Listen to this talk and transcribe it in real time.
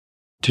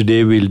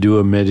Today we'll do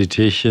a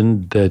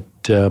meditation that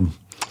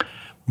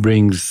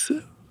brings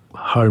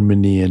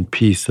harmony and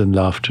peace and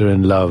laughter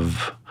and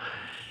love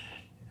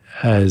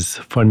as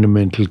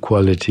fundamental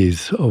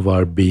qualities of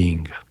our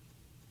being.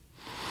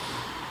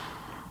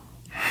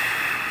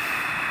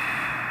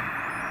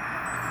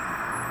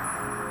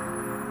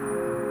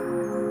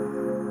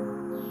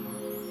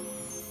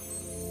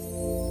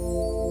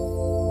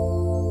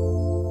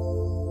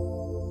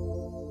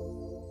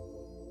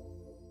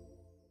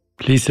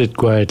 Please sit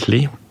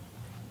quietly.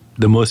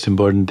 The most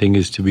important thing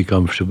is to be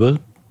comfortable.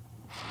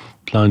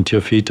 Plant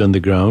your feet on the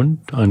ground,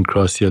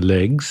 uncross your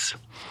legs.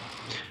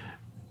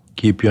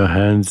 Keep your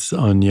hands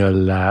on your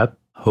lap,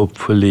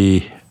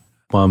 hopefully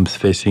palms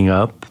facing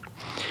up.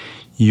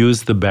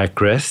 Use the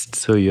backrest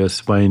so your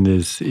spine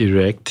is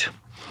erect.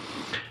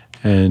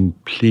 And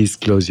please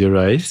close your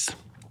eyes.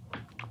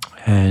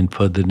 And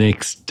for the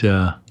next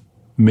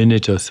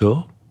minute or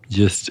so,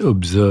 just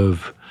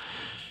observe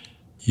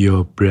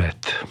your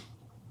breath.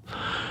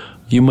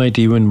 You might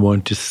even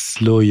want to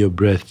slow your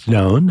breath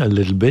down a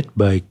little bit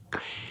by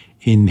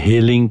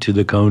inhaling to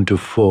the count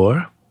of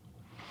 4,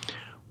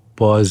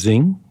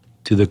 pausing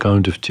to the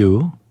count of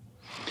 2,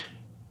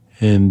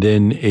 and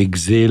then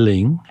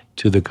exhaling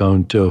to the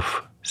count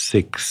of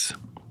 6.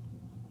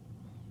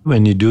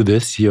 When you do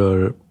this,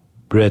 your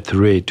breath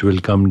rate will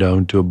come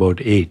down to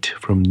about 8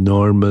 from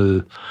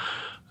normal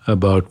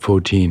about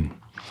 14.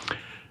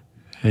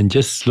 And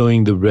just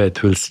slowing the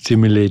breath will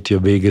stimulate your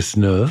vagus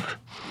nerve.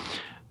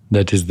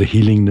 That is the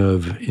healing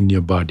nerve in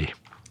your body.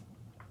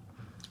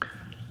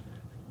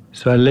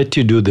 So I'll let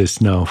you do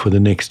this now for the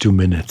next 2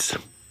 minutes.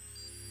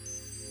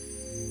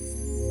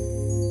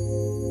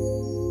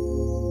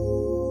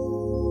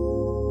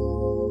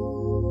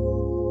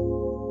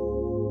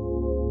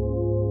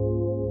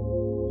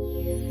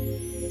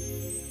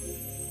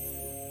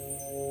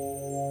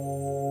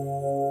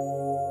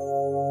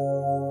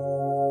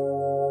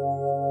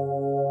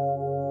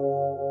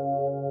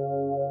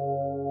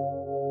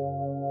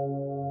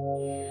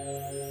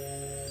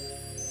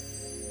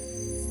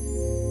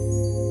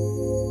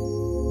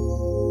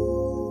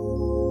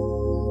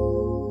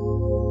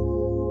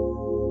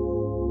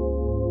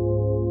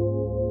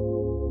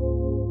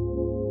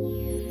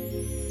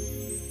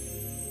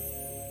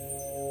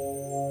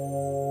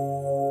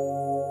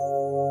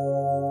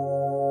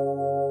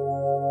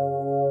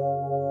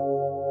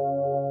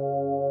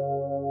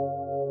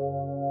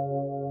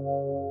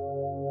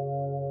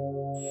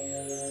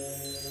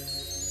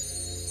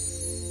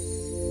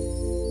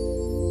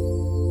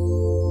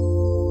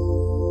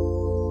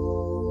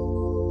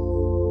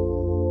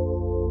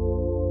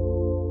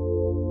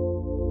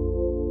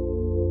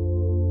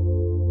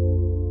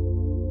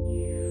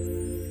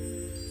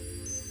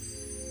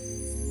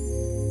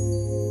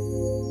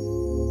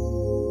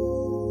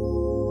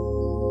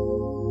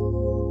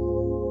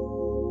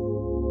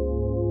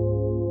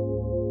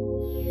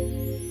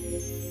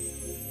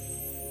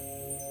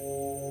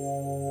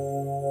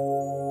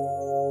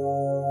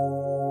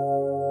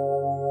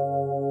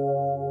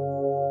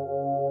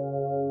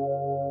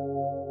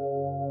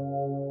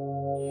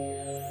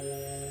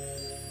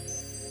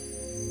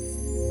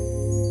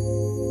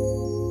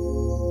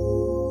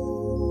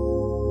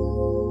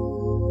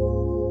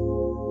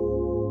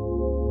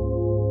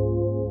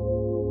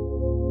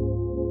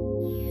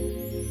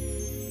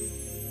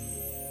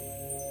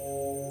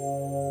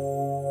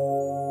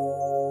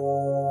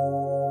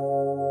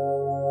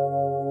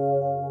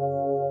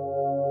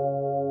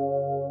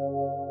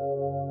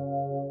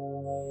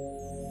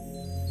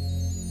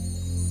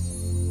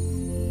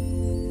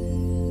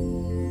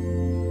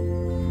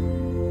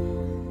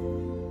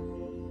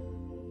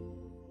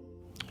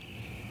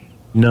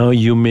 Now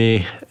you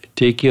may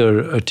take your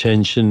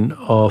attention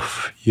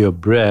off your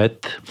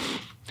breath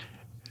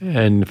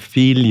and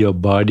feel your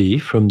body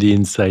from the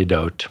inside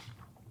out.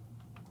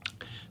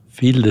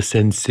 Feel the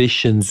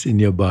sensations in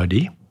your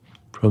body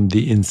from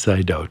the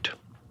inside out.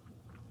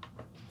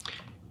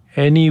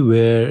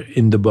 Anywhere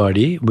in the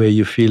body where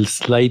you feel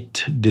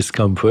slight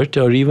discomfort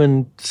or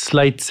even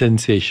slight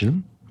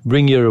sensation,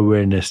 bring your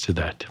awareness to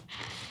that.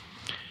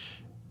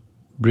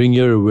 Bring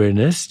your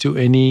awareness to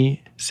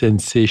any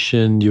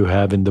sensation you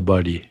have in the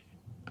body.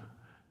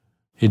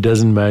 It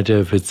doesn't matter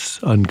if it's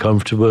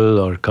uncomfortable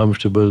or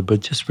comfortable, but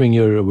just bring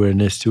your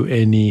awareness to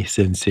any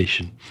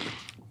sensation.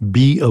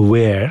 Be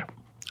aware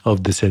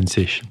of the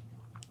sensation.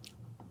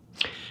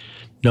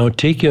 Now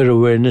take your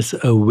awareness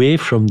away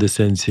from the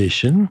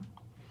sensation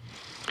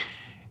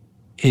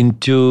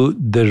into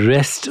the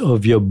rest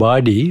of your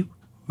body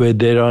where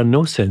there are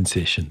no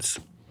sensations.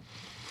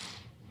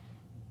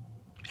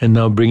 And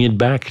now bring it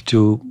back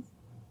to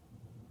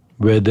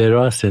where there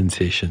are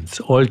sensations.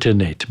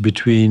 Alternate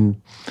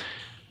between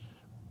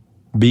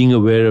being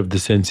aware of the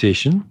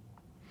sensation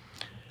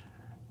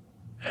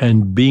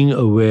and being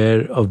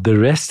aware of the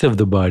rest of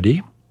the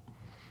body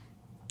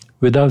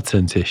without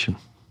sensation.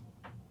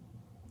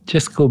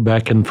 Just go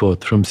back and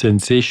forth from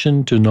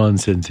sensation to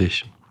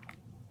non-sensation.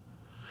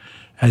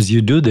 As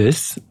you do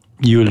this,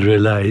 you will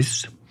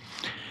realize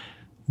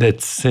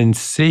that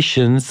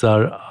sensations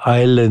are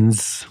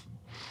islands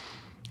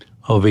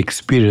of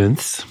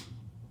experience.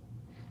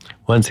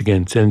 Once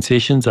again,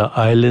 sensations are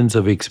islands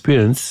of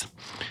experience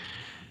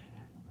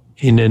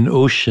in an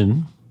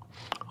ocean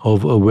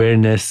of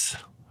awareness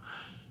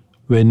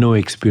where no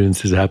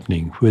experience is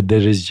happening, where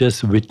there is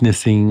just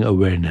witnessing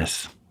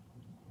awareness.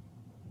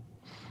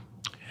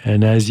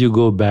 And as you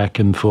go back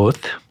and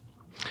forth,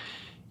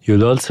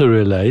 you'll also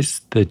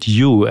realize that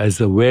you, as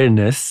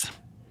awareness,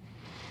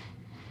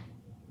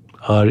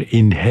 are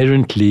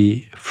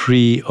inherently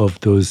free of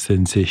those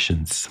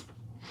sensations.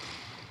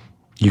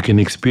 You can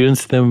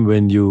experience them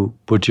when you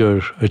put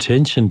your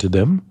attention to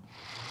them,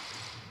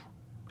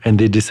 and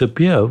they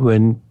disappear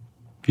when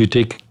you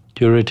take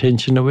your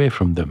attention away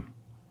from them.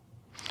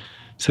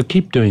 So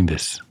keep doing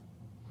this.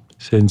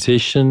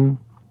 Sensation,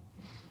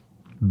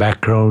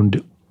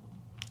 background,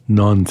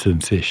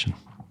 non-sensation.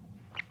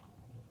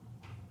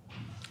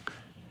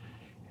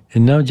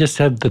 And now just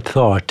have the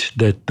thought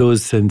that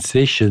those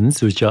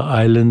sensations, which are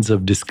islands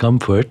of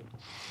discomfort,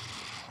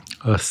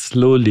 are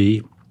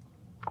slowly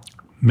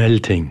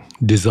melting,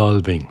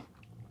 dissolving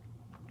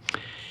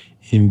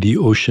in the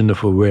ocean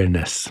of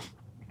awareness.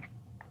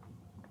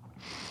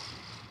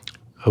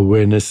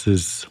 Awareness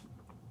is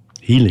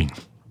healing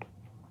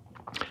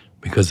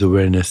because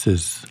awareness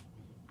is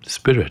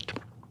spirit.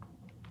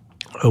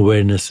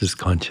 Awareness is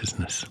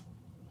consciousness.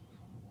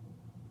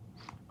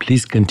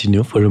 Please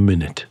continue for a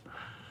minute,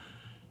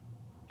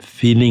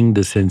 feeling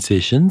the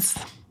sensations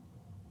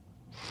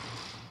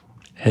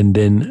and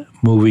then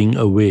moving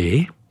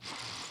away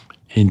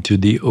into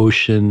the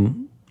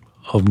ocean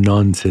of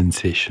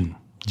non-sensation,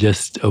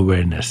 just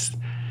awareness.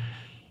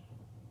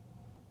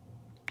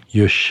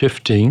 You're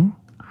shifting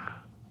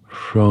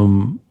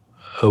from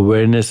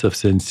awareness of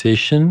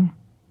sensation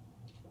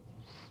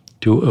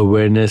to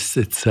awareness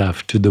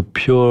itself, to the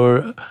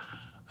pure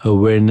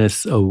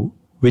awareness of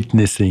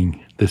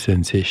witnessing the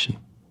sensation.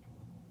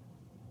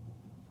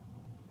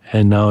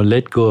 And now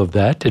let go of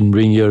that and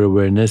bring your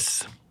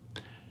awareness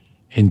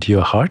into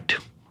your heart.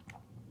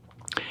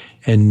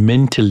 And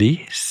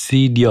mentally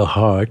seed your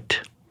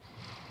heart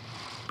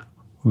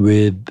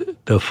with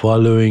the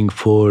following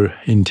 4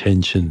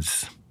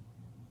 intentions: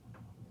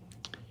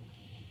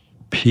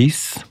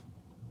 peace,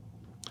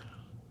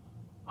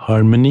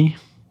 harmony,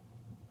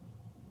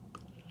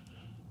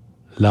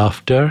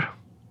 laughter,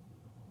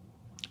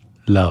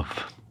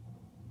 love.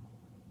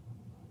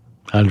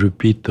 I'll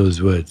repeat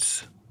those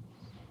words.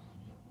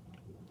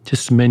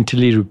 Just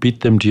mentally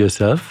repeat them to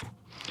yourself,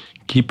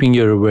 keeping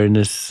your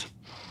awareness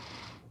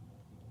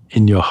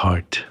in your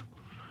heart,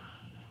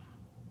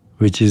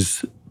 which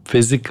is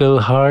physical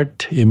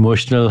heart,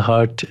 emotional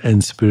heart,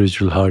 and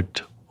spiritual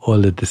heart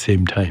all at the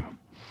same time.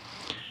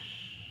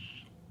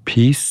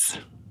 Peace,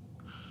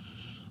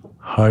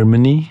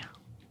 harmony,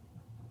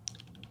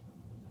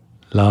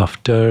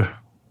 laughter,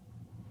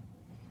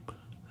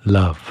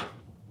 love.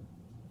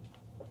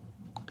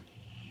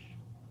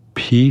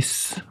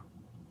 Peace,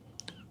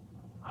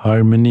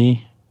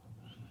 harmony,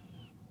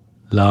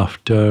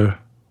 laughter,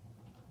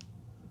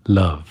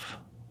 love.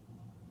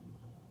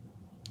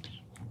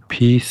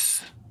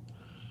 Peace,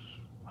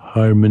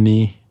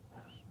 harmony,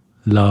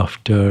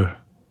 laughter,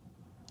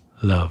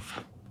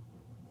 love.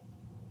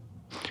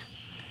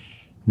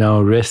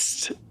 Now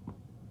rest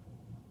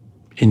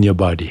in your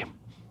body.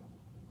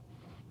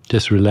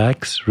 Just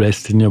relax,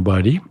 rest in your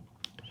body,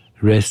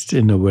 rest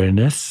in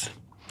awareness,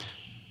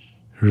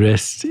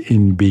 rest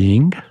in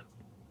being,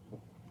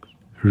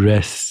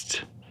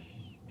 rest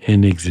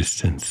in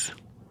existence.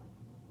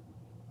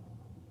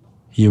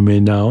 You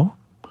may now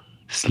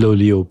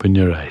slowly open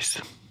your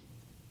eyes.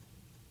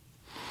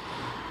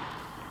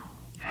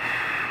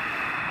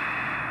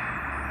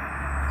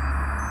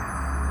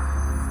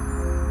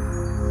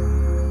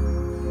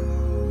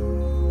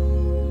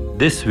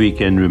 This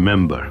weekend,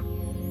 remember,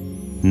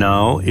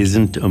 now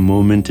isn't a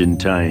moment in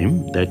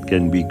time that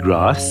can be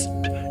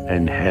grasped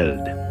and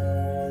held.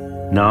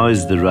 Now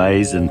is the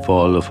rise and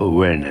fall of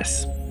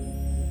awareness.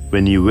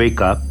 When you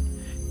wake up,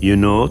 you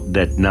know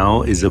that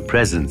now is a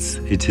presence.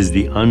 It is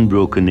the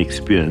unbroken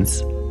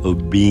experience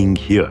of being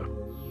here.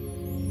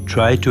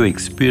 Try to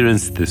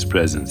experience this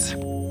presence.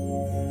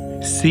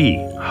 See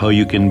how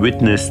you can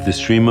witness the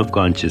stream of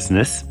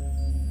consciousness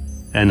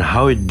and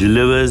how it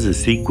delivers a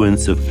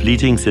sequence of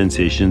fleeting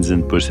sensations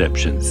and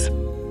perceptions.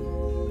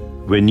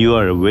 When you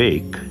are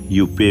awake,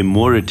 you pay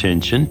more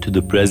attention to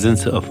the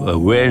presence of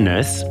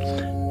awareness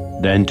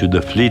than to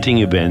the fleeting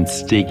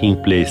events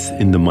taking place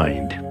in the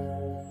mind.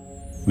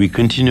 We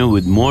continue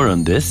with more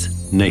on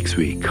this next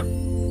week.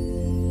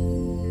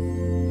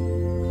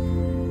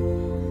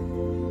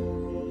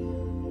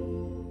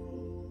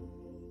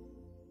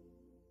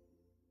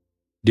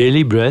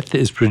 Daily Breath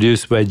is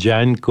produced by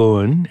Jan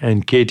Cohen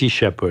and Katie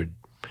Shepard,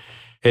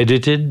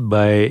 edited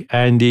by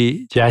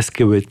Andy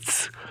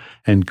Jaskowitz,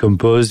 and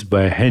composed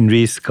by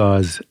Henry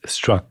Scars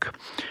Struck.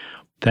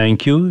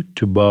 Thank you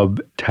to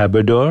Bob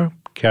Tabador,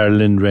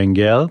 Carolyn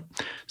Rangel,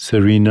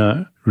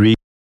 Serena